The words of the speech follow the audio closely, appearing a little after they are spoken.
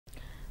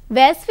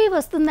వేసవి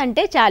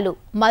వస్తుందంటే చాలు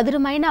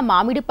మధురమైన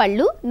మామిడి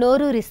పళ్ళు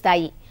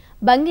నోరూరిస్తాయి.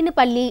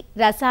 బంగినపల్లి,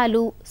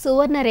 రసాలు,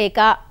 సువర్ణరేఖ,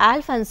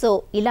 ఆల్ఫన్సో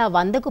ఇలా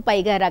 100కు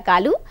పైగా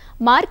రకాలు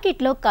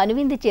మార్కెట్లో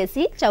కనువిందు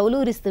చేసి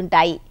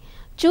చౌలూరిస్తుంటాయి.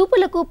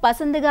 చూపులకు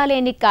పసందుగా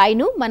లేని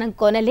కాయను మనం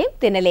కొనలేం,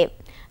 తినలేం.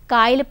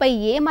 కాయలపై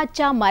ఏ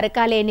మచ్చ మరక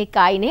లేని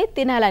కాయనే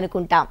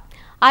తినాలనుకుంటాం.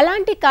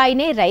 అలాంటి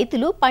కాయనే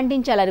రైతులు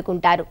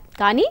పండించాలనుకుంటారు.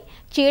 కానీ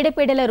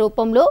చీడపీడల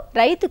రూపంలో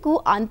రైతుకు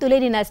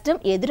అంతులేని నష్టం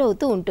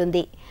ఎదురవుతూ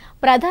ఉంటుంది.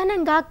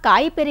 ప్రధానంగా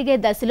కాయ పెరిగే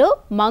దశలో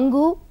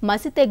మంగు,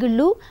 మసి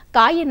తెగుళ్లు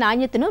కాయ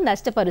నాణ్యతను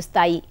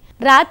నష్టపరుస్తాయి.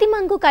 రాతి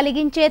మంగు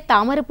కలిగించే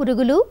తామర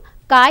పురుగులు,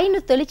 కాయను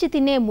తొలిచి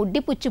తినే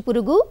ముడ్డిపుచ్చు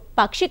పురుగు,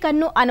 పక్షి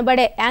కన్ను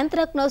అనబడే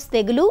యాంత్రాక్నోస్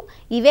తెగులు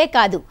ఇవే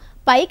కాదు,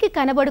 పైకి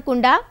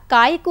కనబడకుండా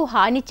కాయకు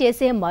హాని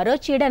చేసే మరో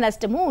చీడ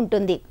నష్టము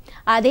ఉంటుంది.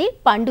 అదే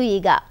పండు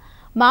ఈగ.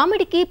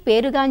 మామిడికి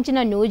పేరుగాంచిన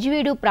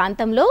నూజివీడు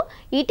ప్రాంతంలో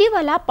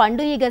ఇటీవల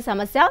పండు ఈగ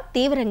సమస్య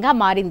తీవ్రంగా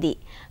మారింది.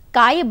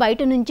 కాయ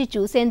బయట నుంచి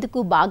చూసేందుకు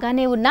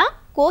బాగానే ఉన్నా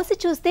కోసి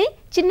చూస్తే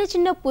చిన్న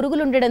చిన్న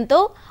పురుగులుండడంతో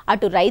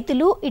అటు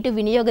రైతులు ఇటు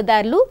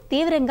వినియోగదారులు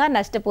తీవ్రంగా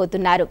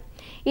నష్టపోతున్నారు.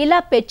 ఇలా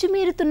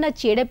పెచ్చుమీరుతున్న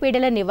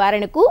చీడపీడల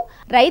నివారణకు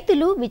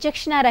రైతులు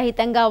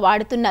విచక్షణారహితంగా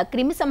వాడుతున్న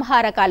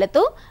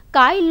క్రిమిసంహారకాలతో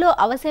కాయల్లో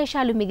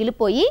అవశేషాలు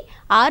మిగిలిపోయి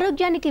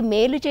ఆరోగ్యానికి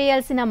మేలు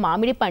చేయాల్సిన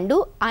మామిడి పండు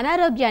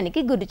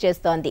అనారోగ్యానికి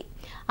గురిచేస్తోంది.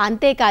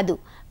 అంతేకాదు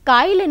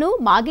కాయలను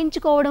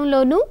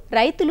మాగించుకోవడంలోనూ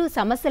రైతులు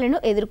సమస్యలను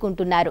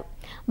ఎదుర్కొంటున్నారు.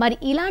 మరి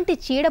ఇలాంటి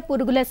చీడ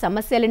పురుగుల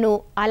సమస్యలను,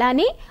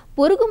 అలానే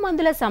పురుగు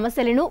మందుల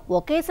సమస్యలను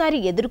ఒకేసారి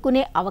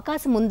ఎదుర్కొనే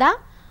అవకాశం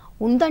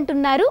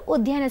ఉందంటున్నారు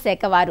ఉద్యాన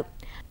శాఖ వారు.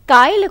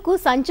 కాయలకు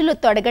సంచులు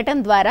తొడగటం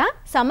ద్వారా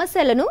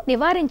సమస్యలను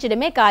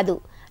నివారించడమే కాదు,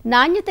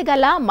 నాణ్యత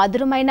గల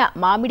మధురమైన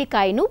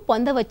మామిడికాయను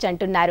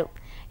పొందవచ్చంటున్నారు.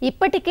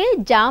 ఇప్పటికే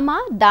జామ,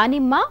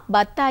 దానిమ్మ,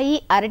 బత్తాయి,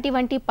 అరటి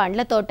వంటి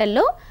పండ్ల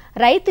తోటల్లో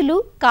రైతులు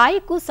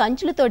కాయకు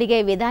సంచులు తొడిగే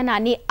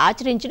విధానాన్ని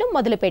ఆచరించడం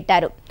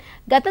మొదలుపెట్టారు.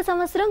 గత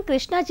సంవత్సరం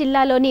కృష్ణా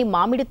జిల్లాలోని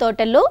మామిడి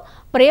తోటల్లో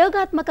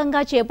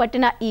ప్రయోగాత్మకంగా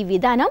చేపట్టిన ఈ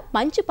విధానం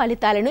మంచి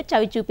ఫలితాలను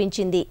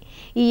చవిచూపించింది.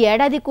 ఈ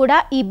ఏడాది కూడా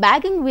ఈ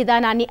బ్యాగింగ్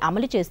విధానాన్ని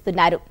అమలు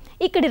చేస్తున్నారు.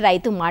 ఇక్కడి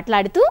రైతు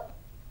మాట్లాడుతూ,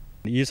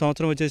 ఈ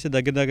సంవత్సరం వచ్చేసి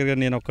దగ్గరగా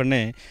నేను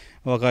ఒక్కడనే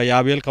ఒక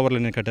 50,000 కవర్లు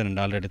నేను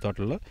కట్టానండి ఆల్రెడీ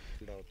తోటల్లో.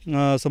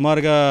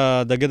 సుమారుగా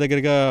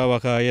దగ్గరగా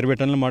ఒక 20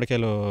 టన్నుల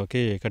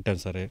మామిడికాయలకి కట్టాను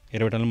సార్.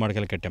 20 టన్నుల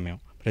మామిడికాయలు కట్టాము మేము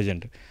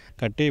ప్రజెంట్.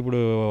 కట్టి ఇప్పుడు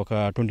ఒక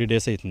 20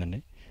 డేస్ అవుతుందండి.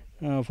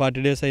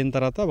 40 డేస్ అయిన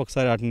తర్వాత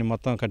ఒకసారి వాటిని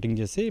మొత్తం కటింగ్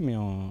చేసి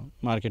మేము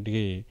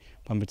మార్కెట్కి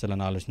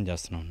పంపించాలని ఆలోచన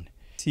చేస్తున్నామండి.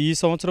 ఈ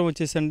సంవత్సరం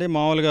వచ్చేసి అండి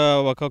మామూలుగా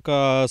ఒక్కొక్క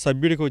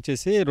సభ్యుడికి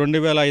వచ్చేసి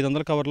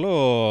 2,500 కవర్లు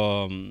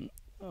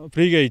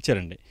ఫ్రీగా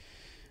ఇచ్చారండి.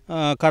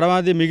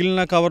 కడమాది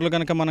మిగిలిన కవర్లు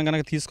కనుక మనం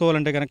కనుక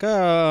తీసుకోవాలంటే కనుక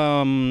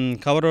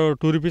కవర్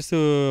 2 రూపీస్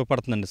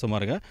పడుతుందండి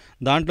సుమారుగా.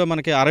 దాంట్లో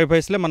మనకి 60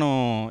 పైసలే మనం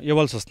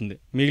ఇవ్వాల్సి వస్తుంది.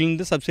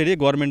 మిగిలినది సబ్సిడీ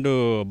గవర్నమెంట్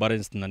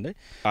భరిస్తుందండి.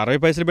 60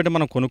 పైసలు పెట్టి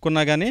మనం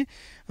కొనుక్కున్నా కానీ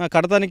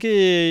కడతానికి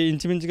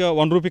ఇంచుమించుగా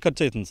 1 రూపీ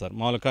ఖర్చు అవుతుంది సార్.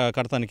 మామూలుగా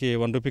కడతానికి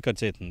 1 రూపీ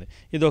ఖర్చు అవుతుంది.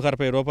 ఇది ఒక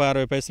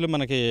 60 పైసలు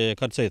మనకి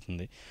ఖర్చు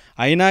అవుతుంది.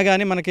 అయినా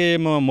కానీ మనకి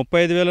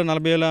 35,000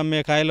 40,000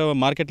 అమ్మే కాయలు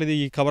మార్కెట్లో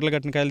ఈ కవర్లు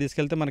కట్టిన కాయలు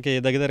తీసుకెళ్తే మనకి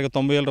దగ్గరగా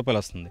 90,000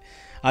 రూపాయలు వస్తుంది.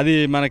 అది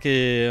మనకి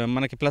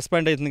ప్లస్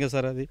పాయింట్ అవుతుంది కదా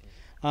సార్.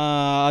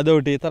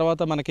 అదొకటి.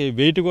 తర్వాత మనకి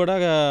వెయిట్ కూడా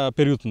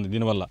పెరుగుతుంది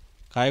దీనివల్ల.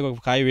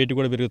 కాయ వెయిట్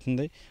కూడా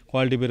పెరుగుతుంది,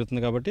 క్వాలిటీ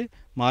పెరుగుతుంది. కాబట్టి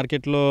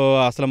మార్కెట్లో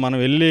అసలు మనం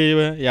వెళ్ళి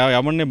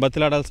ఎవరిని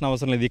బతిలాడాల్సిన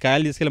అవసరం లేదు. ఈ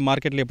కాయలు తీసుకెళ్ళి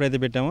మార్కెట్లో ఎప్పుడైతే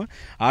పెట్టామో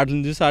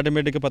వాటిని చూసి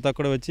ఆటోమేటిక్గా ప్రతి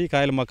ఒక్కరు వచ్చి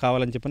కాయలు మాకు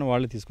కావాలని చెప్పిన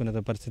వాళ్ళు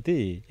తీసుకునే పరిస్థితి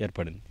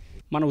ఏర్పడింది.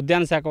 మన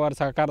ఉద్యాన శాఖ వారి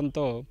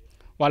సహకారంతో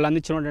వాళ్ళు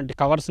అందించినటువంటి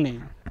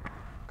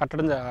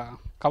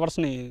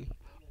కవర్స్ని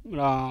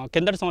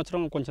కిందటి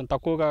సంవత్సరం కొంచెం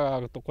తక్కువగా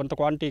కొంత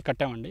క్వాంటిటీ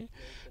కట్టామండి.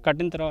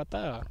 కట్టిన తర్వాత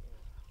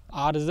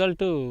ఆ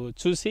రిజల్ట్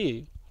చూసి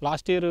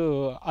లాస్ట్ ఇయర్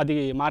అది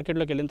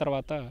మార్కెట్లోకి వెళ్ళిన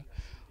తర్వాత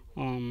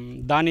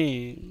దాని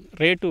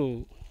రేటు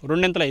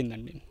 2 ఇంతలు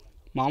అయిందండి.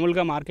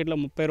 మామూలుగా మార్కెట్లో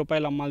 30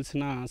 రూపాయలు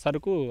అమ్మాల్సిన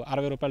సరుకు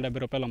 60 రూపాయలు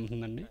 70 రూపాయలు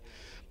అమ్ముతుందండి.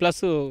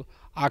 ప్లస్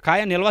ఆ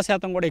కాయ నిల్వ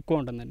శాతం కూడా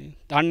ఎక్కువ ఉంటుందండి.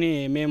 దాన్ని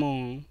మేము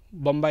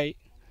బొంబాయి,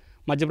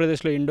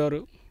 మధ్యప్రదేశ్లో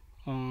ఇండోరు,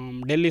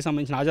 ఢిల్లీ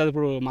సంబంధించిన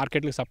ఆజాద్పూర్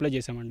మార్కెట్లకు సప్లై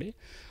చేసామండి.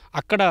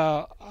 అక్కడ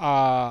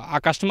ఆ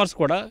కస్టమర్స్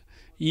కూడా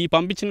ఈ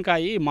పంపించిన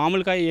కాయ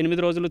మామూలు కాయ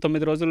 8 రోజులు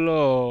 9 రోజుల్లో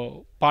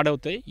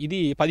పాడవుతాయి, ఇది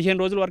 15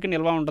 రోజుల వరకు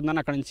నిల్వ ఉంటుందని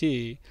అక్కడ నుంచి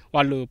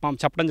వాళ్ళు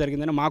చెప్పడం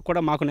జరిగిందని.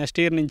 మాకు నెక్స్ట్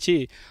ఇయర్ నుంచి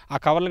ఆ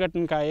కవర్లు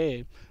కట్టిన కాయ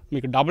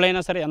మీకు డబుల్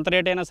అయినా సరే, ఎంత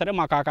రేట్ అయినా సరే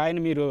మాకు ఆ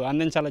కాయని మీరు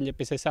అందించాలని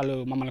చెప్పేసి వాళ్ళు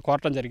మమ్మల్ని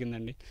కోరటం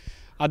జరిగిందండి.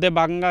 అదే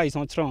భాగంగా ఈ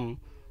సంవత్సరం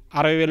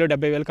 60,000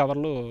 70,000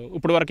 కవర్లు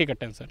ఇప్పుడు వరకే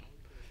కట్టాను సార్.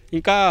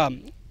 ఇంకా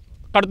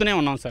కడుతూనే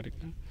ఉన్నాం సార్.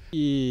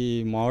 ఈ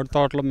మామిడి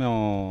తోటలో మేము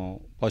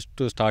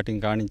ఫస్ట్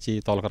స్టార్టింగ్ కానించి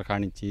తొలకర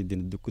కానించి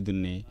దీన్ని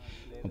దున్ని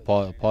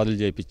పాదులు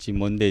చేయించి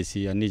మందేసి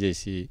అన్నీ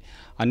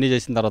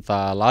చేసిన తర్వాత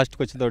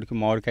లాస్ట్కి వచ్చేటోడికి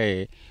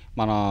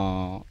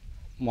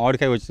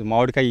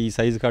మామిడికాయ ఈ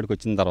సైజు కాడికి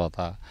వచ్చిన తర్వాత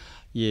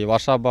ఈ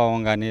వర్షాభావం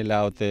కానీ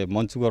లేకపోతే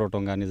మంచు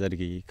కురవటం కానీ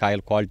జరిగి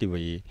కాయలు క్వాలిటీ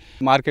పోయి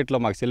మార్కెట్లో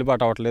మాకు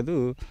చెల్లుబాటు అవ్వట్లేదు,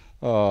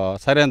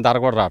 సరైన ధర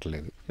కూడా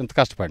రావట్లేదు ఇంత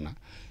కష్టపడినా.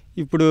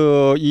 ఇప్పుడు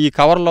ఈ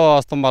కవర్లో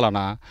వస్తాం వలన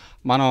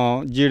మనం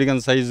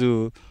జీడిగంజ సైజు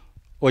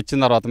వచ్చిన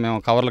తర్వాత మేము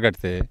కవర్లు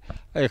కడితే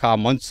ఇక ఆ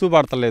మంచు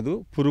పడతలేదు,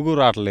 పురుగు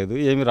రావట్లేదు,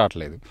 ఏమీ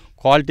రావట్లేదు.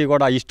 క్వాలిటీ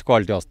కూడా హైయెస్ట్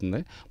క్వాలిటీ వస్తుంది.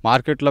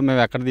 మార్కెట్లో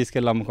మేము ఎక్కడ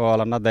తీసుకెళ్ళి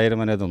అమ్ముకోవాలన్నా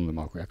ధైర్యం అనేది ఉంది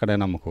మాకు.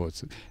 ఎక్కడైనా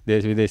అమ్ముకోవచ్చు.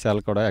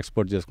 విదేశాలకు కూడా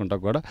ఎక్స్పోర్ట్ చేసుకుంటా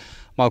కూడా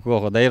మాకు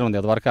ఒక ధైర్యం ఉంది.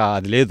 అంతవరకు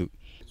అది లేదు.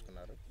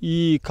 ఈ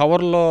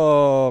కవర్లో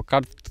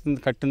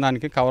కట్టిన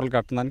దానికి కవర్లు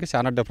కట్టిన దానికి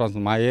చాలా డిఫరెన్స్.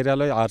 మా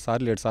ఏరియాలో 6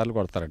 సార్లు 7 సార్లు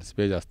కొడతారండి,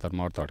 స్ప్రే చేస్తారు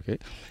మామిడి తోటకి.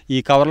 ఈ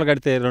కవర్లు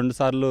కడితే 2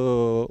 సార్లు,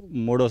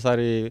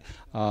 మూడోసారి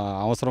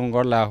అవసరం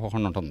కూడా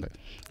లేకుండా ఉంటుంది.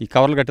 ఈ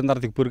కవర్లు కట్టిన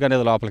తర్వాత ఈ పురుగు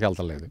అనేది లోపలికి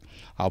వెళ్తలేదు.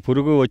 ఆ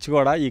పురుగు వచ్చి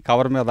కూడా ఈ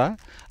కవర్ మీద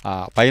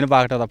పైన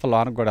బాగటే తప్ప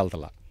లోనకి కూడా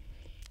వెళ్తలే.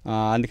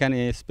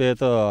 అందుకని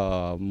స్ప్రేతో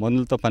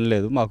మందులతో పని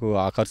లేదు. మాకు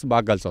ఆ ఖర్చు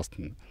బాగా కలిసి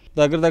వస్తుంది.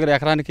 దగ్గర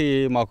ఎకరానికి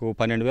మాకు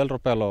 12,000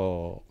 రూపాయలు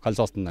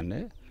కలిసి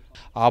వస్తుందండి.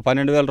 ఆ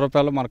 12,000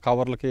 రూపాయలు మన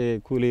కవర్లకి,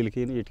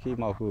 కూలీలకి, వీటికి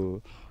మాకు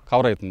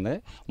కవర్ అవుతుంది.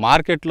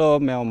 మార్కెట్లో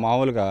మేము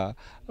మామూలుగా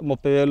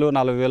 30,000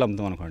 40,000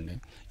 అమ్ముతాం అనుకోండి.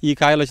 ఈ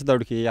కాయలు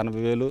వచ్చేటప్పటికి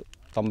 80,000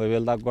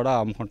 90,000 దాకా కూడా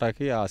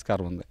అమ్ముకుంటానికి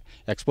ఆస్కారం ఉంది.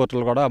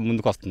 ఎక్స్పోర్టర్లు కూడా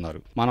ముందుకు వస్తున్నారు.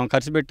 మనం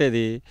ఖర్చు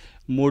పెట్టేది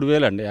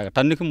 3,000 అండి.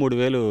 టన్నుకి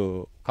 3,000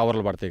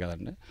 కవర్లు పడతాయి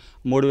కదండి.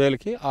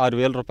 3,000కి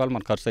 6,000 రూపాయలు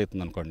మనకు ఖర్చు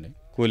అవుతుంది అనుకోండి.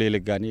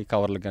 కూలీలకు కానీ,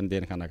 కవర్లకు కానీ,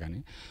 దేనికన్నా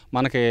కానీ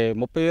మనకి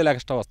 30,000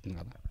 ఎక్స్ట్రా వస్తుంది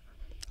కదా.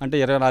 అంటే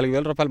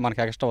 24,000 రూపాయలు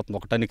మనకి ఎక్స్ట్రా వస్తుంది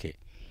ఒక టన్నుకి.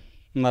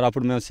 మరి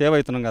అప్పుడు మేము సేవ్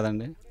అవుతున్నాం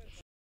కదండి.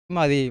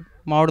 మాది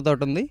మామిడి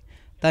తోట ఉంది.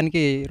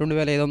 దానికి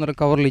 2,500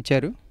 కవర్లు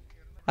ఇచ్చారు.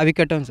 అవి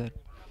కట్టాం సార్.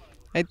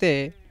 అయితే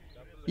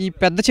ఈ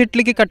పెద్ద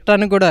చెట్లకి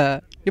కట్టడానికి కూడా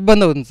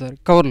ఇబ్బంది అవుతుంది సార్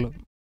కవర్లు.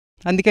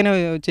 అందుకనే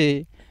వచ్చి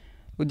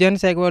ఉద్యాన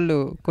శాఖ వాళ్ళు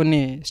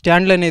కొన్ని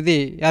స్టాండ్లు అనేది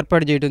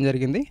ఏర్పాటు చేయడం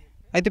జరిగింది.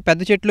 అయితే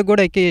పెద్ద చెట్లు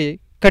కూడా ఎక్కి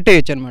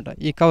కట్టేయచ్చు అనమాట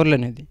ఈ కవర్లు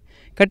అనేది.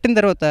 కట్టిన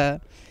తర్వాత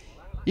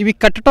ఇవి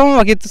కట్టడం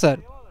ఒక ఎత్తు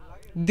సార్.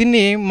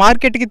 దీన్ని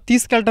మార్కెట్కి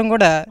తీసుకెళ్ళటం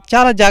కూడా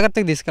చాలా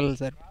జాగ్రత్తగా తీసుకెళ్ళాలి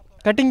సార్.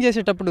 కటింగ్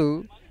చేసేటప్పుడు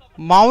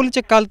మామూలు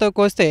చెక్కాలతో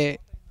కోస్తే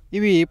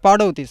ఇవి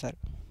పాడవుతాయి సార్.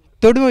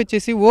 తొడుము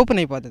వచ్చేసి ఓపెన్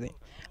అయిపోతుంది.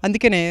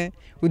 అందుకనే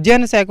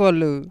ఉద్యాన శాఖ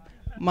వాళ్ళు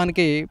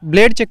మనకి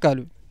బ్లేడ్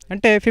చెక్కాలు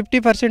అంటే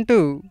 50%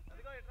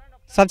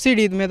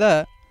 సబ్సిడీ మీద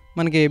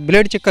మనకి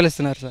బ్లేడ్ చెక్కలు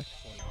ఇస్తున్నారు సార్.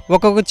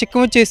 ఒక్కొక్క చిక్క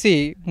వచ్చేసి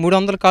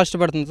 300 కాస్ట్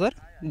పడుతుంది సార్.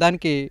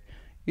 దానికి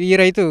ఈ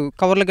రైతు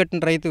కవర్లు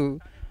కట్టిన రైతు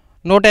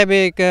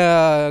 150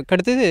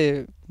 కడితే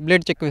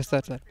బ్లేడ్ చెక్క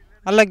ఇస్తారు సార్.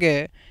 అలాగే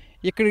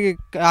ఇక్కడికి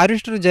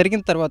హార్వెస్టర్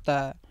జరిగిన తర్వాత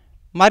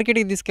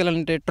మార్కెట్కి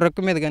తీసుకెళ్ళాలంటే ట్రక్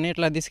మీద కానీ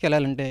ఇట్లా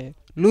తీసుకెళ్ళాలంటే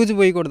లూజ్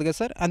పోయకూడదు కదా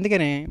సార్.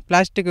 అందుకనే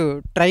ప్లాస్టిక్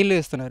ట్రైలు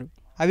ఇస్తున్నారు.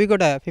 అవి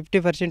కూడా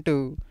 50%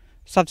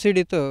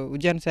 సబ్సిడీతో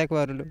ఉద్యాన శాఖ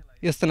వారు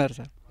ఇస్తున్నారు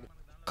సార్.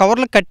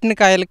 కవర్లు కట్టిన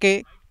కాయలకి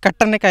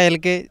కట్టని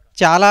కాయలకి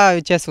చాలా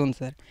వ్యత్యాసం ఉంది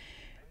సార్.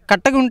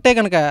 కట్టగా ఉంటే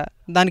కనుక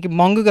దానికి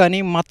మంగు కానీ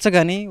మచ్చ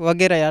కానీ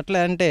వగేరా అట్లా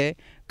అంటే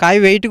కాయ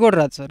వెయిట్ కూడా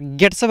రాదు సార్.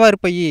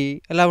 గిడసబారిపోయి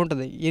ఎలా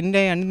ఉంటుంది.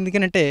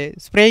 ఎందుకంటే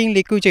స్ప్రేయింగ్లు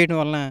ఎక్కువ చేయడం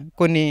వలన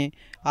కొన్ని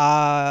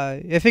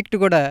ఎఫెక్ట్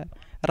కూడా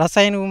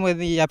రసాయనం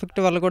ఎఫెక్ట్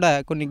వల్ల కూడా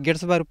కొన్ని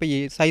గిడసబారిపోయి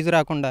సైజు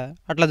రాకుండా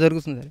అట్లా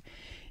జరుగుతుంది సార్.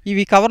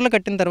 ఇవి కవర్లు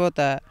కట్టిన తర్వాత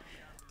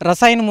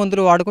రసాయన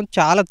మందులు వాడకం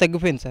చాలా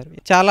తగ్గిపోయింది సార్.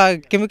 చాలా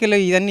కెమికల్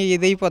ఇవన్నీ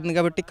ఇదైపోతుంది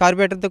కాబట్టి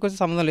కార్బోరేటర్తో కొంచెం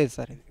సంబంధం లేదు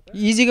సార్.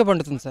 ఈజీగా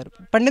పండుతుంది సార్.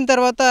 పండిన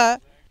తర్వాత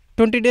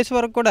 20 డేస్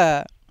వరకు కూడా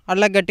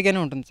అలా గట్టిగానే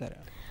ఉంటుంది సార్.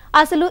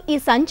 అసలు ఈ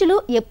సంచులు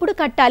ఎప్పుడు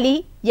కట్టాలి,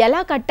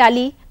 ఎలా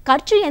కట్టాలి,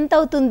 ఖర్చు ఎంత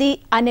అవుతుంది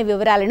అనే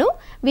వివరాలను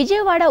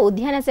విజయవాడ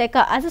ఉద్యాన శాఖ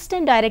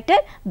అసిస్టెంట్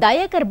డైరెక్టర్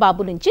దయాకర్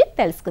బాబు నుంచి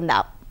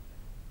తెలుసుకుందాం.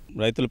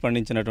 రైతులు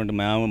పండించినటువంటి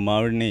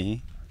మామిడిని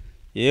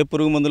ఏ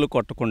పురుగు మందులు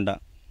కొట్టకుండా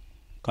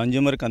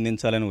కన్జ్యూమర్కి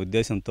అందించాలనే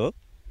ఉద్దేశంతో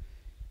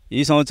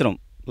ఈ సంవత్సరం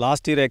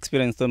లాస్ట్ ఇయర్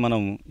ఎక్స్పీరియన్స్తో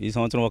మనం ఈ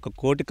సంవత్సరం 1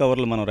 కోటి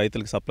కవర్లు మనం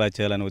రైతులకు సప్లై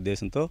చేయాలనే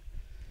ఉద్దేశంతో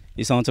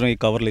ఈ సంవత్సరం ఈ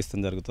కవర్లు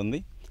ఇస్తాం జరుగుతుంది.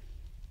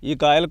 ఈ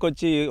కాయలకు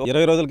వచ్చి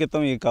 20 రోజుల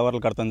క్రితం ఈ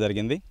కవర్లు కడతాం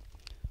జరిగింది.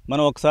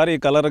 మనం ఒకసారి ఈ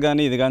కలర్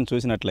కానీ ఇది కానీ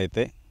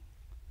చూసినట్లయితే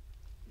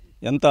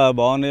ఎంత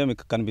బాగున్నాయో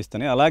మీకు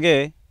కనిపిస్తున్నాయి. అలాగే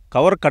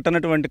కవర్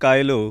కట్టనటువంటి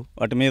కాయలు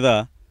వాటి మీద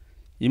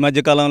ఈ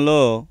మధ్యకాలంలో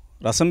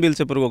రసం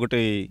పీల్చే పురుగు ఒకటి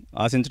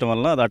ఆశించడం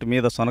వలన వాటి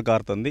మీద సొన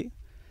కారుతుంది.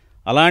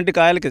 అలాంటి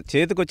కాయలకి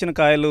చేతికి వచ్చిన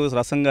కాయలు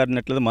రసం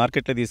గారినట్లయితే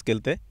మార్కెట్లో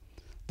తీసుకెళ్తే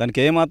దానికి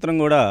ఏమాత్రం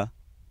కూడా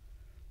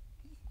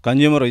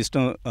కన్జ్యూమర్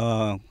ఇష్టం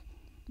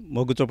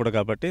మొగ్గు చూపడు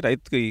కాబట్టి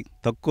రైతుకి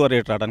తక్కువ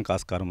రేట్ రావడానికి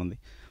ఆస్కారం ఉంది.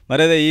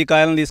 మరి అదే ఈ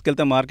కాయలను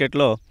తీసుకెళ్తే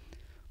మార్కెట్లో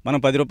మనం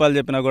 10 రూపాయలు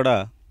చెప్పినా కూడా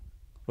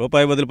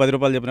రూపాయి బదులు 10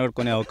 రూపాయలు చెప్పినా కూడా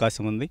కొనే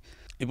అవకాశం ఉంది.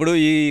 ఇప్పుడు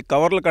ఈ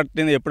కవర్లు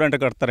కట్టింది ఎప్పుడంటే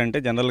కడతారంటే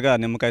జనరల్గా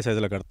నిమ్మకాయ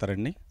సైజులో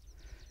కడతారండి.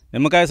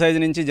 నిమ్మకాయ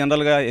సైజు నుంచి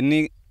జనరల్గా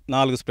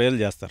 4 స్ప్రేలు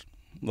చేస్తారు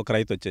ఒక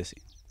రైతు వచ్చేసి.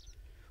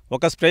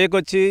 ఒక స్ప్రేకి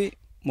వచ్చి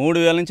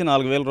 3,000 నుంచి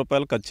 4,000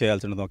 రూపాయలు ఖర్చు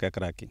చేయాల్సి ఉంటుంది ఒక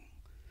ఎకరాకి.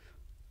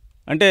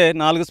 అంటే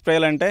 4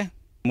 స్ప్రేలు అంటే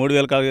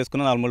 3,000 కాలు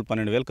వేసుకున్న 4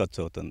 12,000 ఖర్చు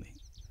అవుతుంది.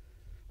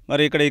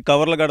 మరి ఇక్కడ ఈ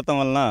కవర్లు కడటం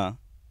వలన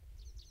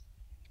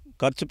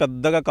ఖర్చు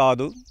పెద్దగా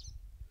కాదు,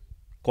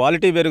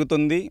 క్వాలిటీ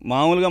పెరుగుతుంది.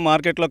 మామూలుగా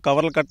మార్కెట్లో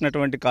కవర్లు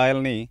కట్టినటువంటి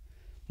కాయల్ని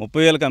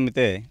 30,000కి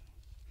అమ్మితే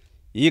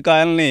ఈ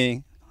కాయల్ని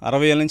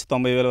 60,000 నుంచి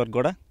 90,000 వరకు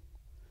కూడా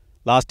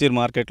లాస్ట్ ఇయర్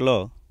మార్కెట్లో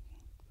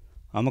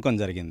అమ్మకం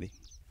జరిగింది.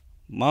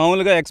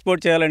 మామూలుగా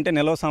ఎక్స్పోర్ట్ చేయాలంటే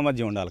నిల్వ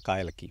సామర్థ్యం ఉండాలి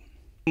కాయలకి.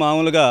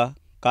 మామూలుగా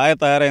కాయ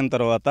తయారైన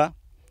తర్వాత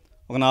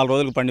ఒక 4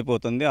 రోజులు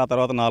పండిపోతుంది. ఆ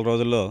తర్వాత 4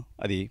 రోజుల్లో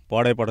అది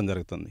పాడైపోవడం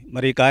జరుగుతుంది.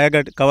 మరి ఈ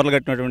కవర్లు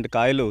కట్టినటువంటి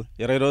కాయలు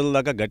 20 రోజుల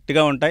దాకా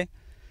గట్టిగా ఉంటాయి,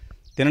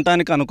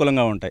 తినటానికి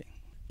అనుకూలంగా ఉంటాయి.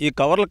 ఈ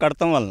కవర్లు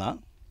కడటం వలన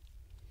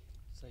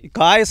ఈ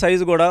కాయ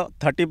సైజు కూడా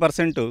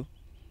 30%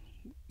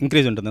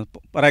 ఇంక్రీజ్ ఉంటుంది.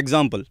 ఫర్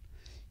ఎగ్జాంపుల్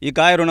ఈ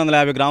కాయ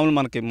 250 గ్రాములు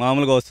మనకి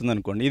మామూలుగా వస్తుంది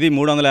అనుకోండి, ఇది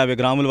 350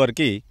 గ్రాముల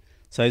వరకు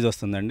సైజు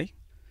వస్తుందండి.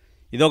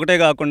 ఇదొకటే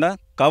కాకుండా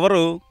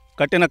కవరు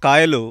కట్టిన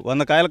కాయలు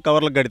 100 కాయల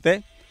కవర్లకు కడితే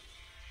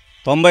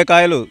 90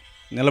 కాయలు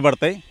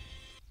నిలబడతాయి.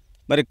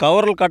 మరి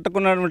కవర్లు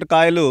కట్టుకున్నటువంటి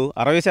కాయలు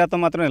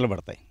 60% మాత్రమే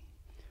నిలబడతాయి.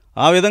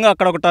 ఆ విధంగా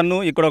అక్కడ ఒక టన్ను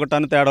ఇక్కడ ఒక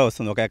టన్ను తేడా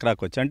వస్తుంది ఒక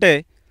ఎకరాకి వచ్చి. అంటే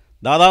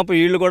దాదాపు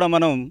ఈళ్ళు కూడా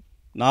మనం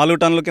 4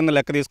 టన్నుల కింద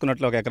లెక్క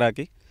తీసుకున్నట్లు ఒక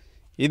ఎకరాకి,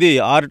 ఇది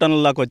 6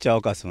 టన్నుల దాకా వచ్చే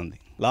అవకాశం ఉంది.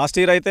 లాస్ట్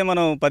ఇయర్ అయితే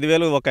మనం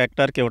 10,000 ఒక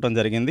హెక్టార్కి ఇవ్వడం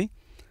జరిగింది.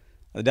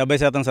 అది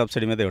 70%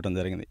 సబ్సిడీ మీద ఇవ్వడం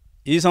జరిగింది.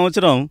 ఈ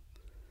సంవత్సరం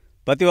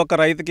ప్రతి ఒక్క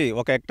రైతుకి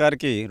ఒక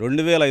హెక్టార్కి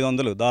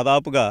 2,500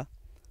 దాదాపుగా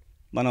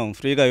మనం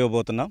ఫ్రీగా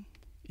ఇవ్వబోతున్నాం.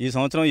 ఈ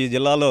సంవత్సరం ఈ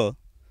జిల్లాలో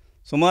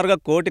సుమారుగా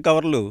 1 కోటి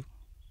కవర్లు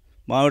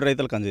మామిడి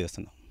రైతులకు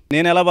అందజేస్తున్నాం.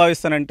 నేను ఎలా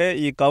భావిస్తానంటే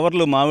ఈ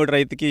కవర్లు మామిడి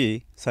రైతుకి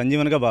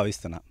సంజీవనిగా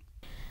భావిస్తున్నా.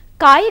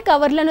 కాయ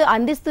కవర్లను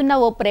అందిస్తున్న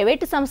ఓ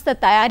ప్రైవేటు సంస్థ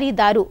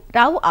తయారీదారు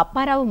రావు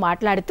అప్పారావు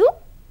మాట్లాడుతూ,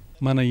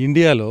 మన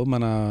ఇండియాలో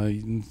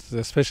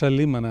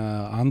ఎస్పెషల్లీ మన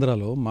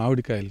ఆంధ్రాలో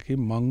మామిడికాయలకి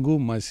మంగు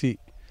మసి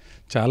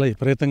చాలా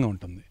విపరీతంగా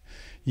ఉంటుంది.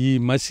 ఈ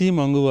మసి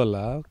మంగు వల్ల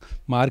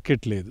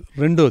మార్కెట్ లేదు.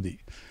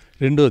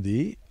 రెండోది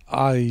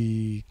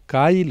ఈ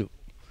కాయలు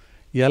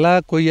ఎలా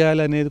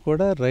కొయ్యాలి అనేది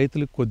కూడా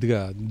రైతులకు కొద్దిగా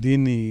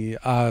దీన్ని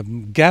ఆ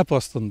గ్యాప్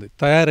వస్తుంది,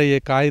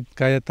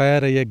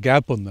 తయారయ్యే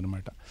గ్యాప్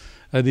ఉందన్నమాట.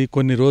 అది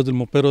కొన్ని రోజులు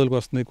 30 రోజులకు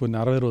వస్తుంది, కొన్ని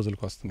 60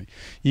 రోజులకు వస్తుంది.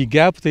 ఈ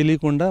గ్యాప్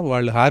తెలియకుండా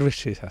వాళ్ళు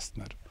హార్వెస్ట్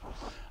చేసేస్తున్నారు.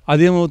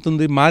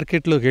 అదేమవుతుంది,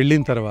 మార్కెట్లోకి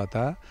వెళ్ళిన తర్వాత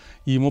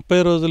ఈ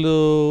 30 రోజులు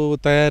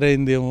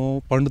తయారైందేమో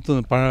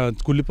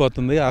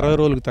కుళ్ళిపోతుంది, 60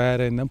 రోజులకు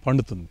తయారైందేమో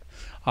పండుతుంది.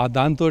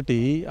 దాంతో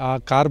ఆ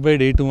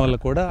కార్బైడ్ వేయటం వల్ల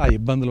కూడా ఆ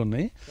ఇబ్బందులు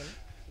ఉన్నాయి.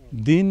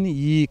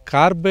 ఈ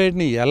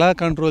కార్బైడ్ని ఎలా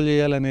కంట్రోల్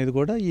చేయాలనేది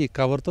కూడా ఈ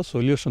కవర్తో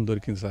సొల్యూషన్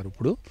దొరికింది సార్.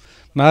 ఇప్పుడు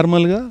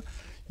నార్మల్గా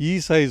ఈ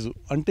సైజు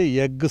అంటే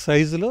ఎగ్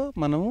సైజులో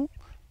మనము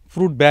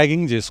ఫ్రూట్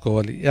బ్యాగింగ్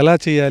చేసుకోవాలి. ఎలా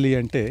చేయాలి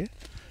అంటే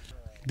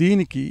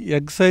దీనికి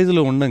ఎగ్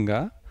సైజులో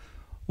ఉండంగా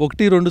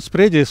 1-2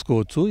 స్ప్రే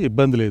చేసుకోవచ్చు,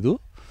 ఇబ్బంది లేదు.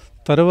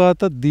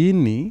 తర్వాత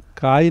దీన్ని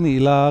కాయని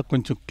ఇలా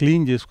కొంచెం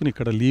క్లీన్ చేసుకుని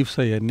ఇక్కడ లీవ్స్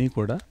అవన్నీ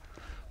కూడా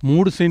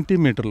 3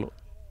 సెంటీమీటర్లు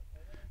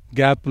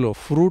గ్యాప్లో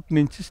ఫ్రూట్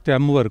నుంచి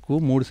స్టెమ్ వరకు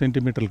 3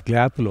 సెంటీమీటర్ల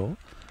గ్యాప్లో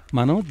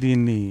మనం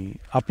దీన్ని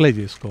అప్లై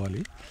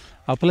చేసుకోవాలి.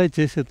 అప్లై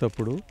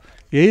చేసేటప్పుడు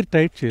ఎయిర్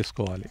టైట్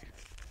చేసుకోవాలి.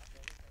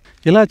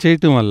 ఇలా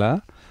చేయటం వల్ల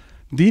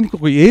దీనికి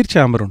ఒక ఎయిర్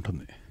ఛాంబర్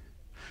ఉంటుంది,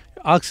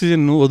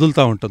 ఆక్సిజన్ను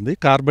వదులుతూ ఉంటుంది,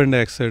 కార్బన్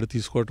డైఆక్సైడ్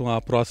తీసుకోవటం ఆ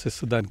ప్రాసెస్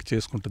దానికి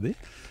చేసుకుంటుంది.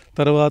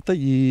 తర్వాత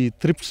ఈ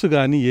త్రిప్స్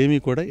కానీ ఏమీ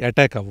కూడా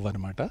అటాక్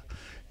అవ్వనమాట.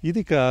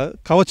 ఇది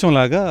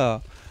కవచంలాగా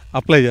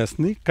అప్లై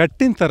చేస్తుంది.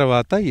 కట్టిన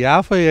తర్వాత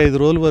 55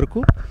 రోజుల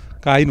వరకు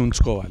కాయను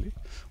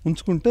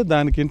ఉంచుకుంటే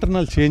దానికి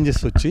ఇంటర్నల్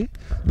చేంజెస్ వచ్చి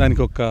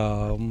దానికి ఒక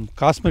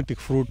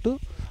కాస్మెటిక్ ఫ్రూట్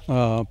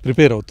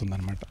ప్రిపేర్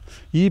అవుతుందన్నమాట.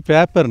 ఈ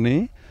పేపర్ని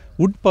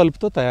వుడ్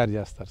పల్ప్తో తయారు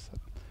చేస్తారు సార్.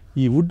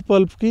 ఈ వుడ్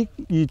పల్ప్కి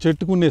ఈ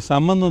చెట్టుకునే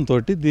సంబంధంతో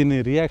దీని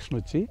రియాక్షన్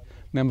వచ్చి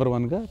నెంబర్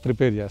 1గా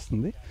ప్రిపేర్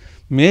చేస్తుంది.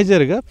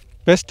 మేజర్గా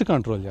పెస్ట్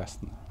కంట్రోల్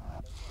చేస్తుంది.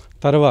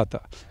 తర్వాత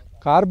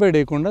కార్బైడ్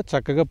వేయకుండా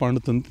చక్కగా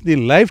పండుతుంది.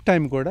 దీని లైఫ్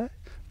టైం కూడా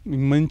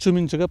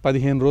మించుమించుగా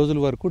 15 రోజుల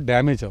వరకు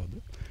డ్యామేజ్ అవ్వదు.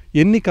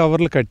 ఎన్ని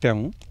కవర్లు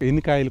కట్టాము,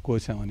 ఎన్ని కాయలు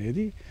కోసాము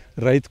అనేది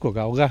రైతుకు ఒక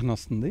అవగాహన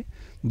వస్తుంది.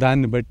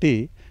 దాన్ని బట్టి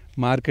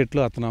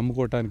మార్కెట్లో అతను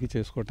అమ్ముకోవటానికి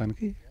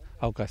చేసుకోవటానికి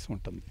అవకాశం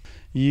ఉంటుంది.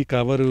 ఈ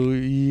కవరు,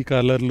 ఈ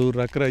కలర్లు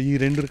ఈ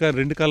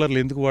రెండు కలర్లు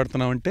ఎందుకు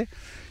వాడుతున్నామంటే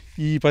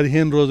ఈ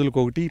 15 రోజులకు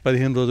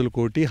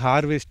ఒకటి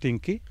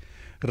హార్వెస్టింగ్కి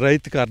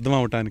రైతుకి అర్థం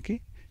అవటానికి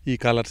ఈ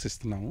కలర్స్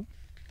ఇస్తున్నాము.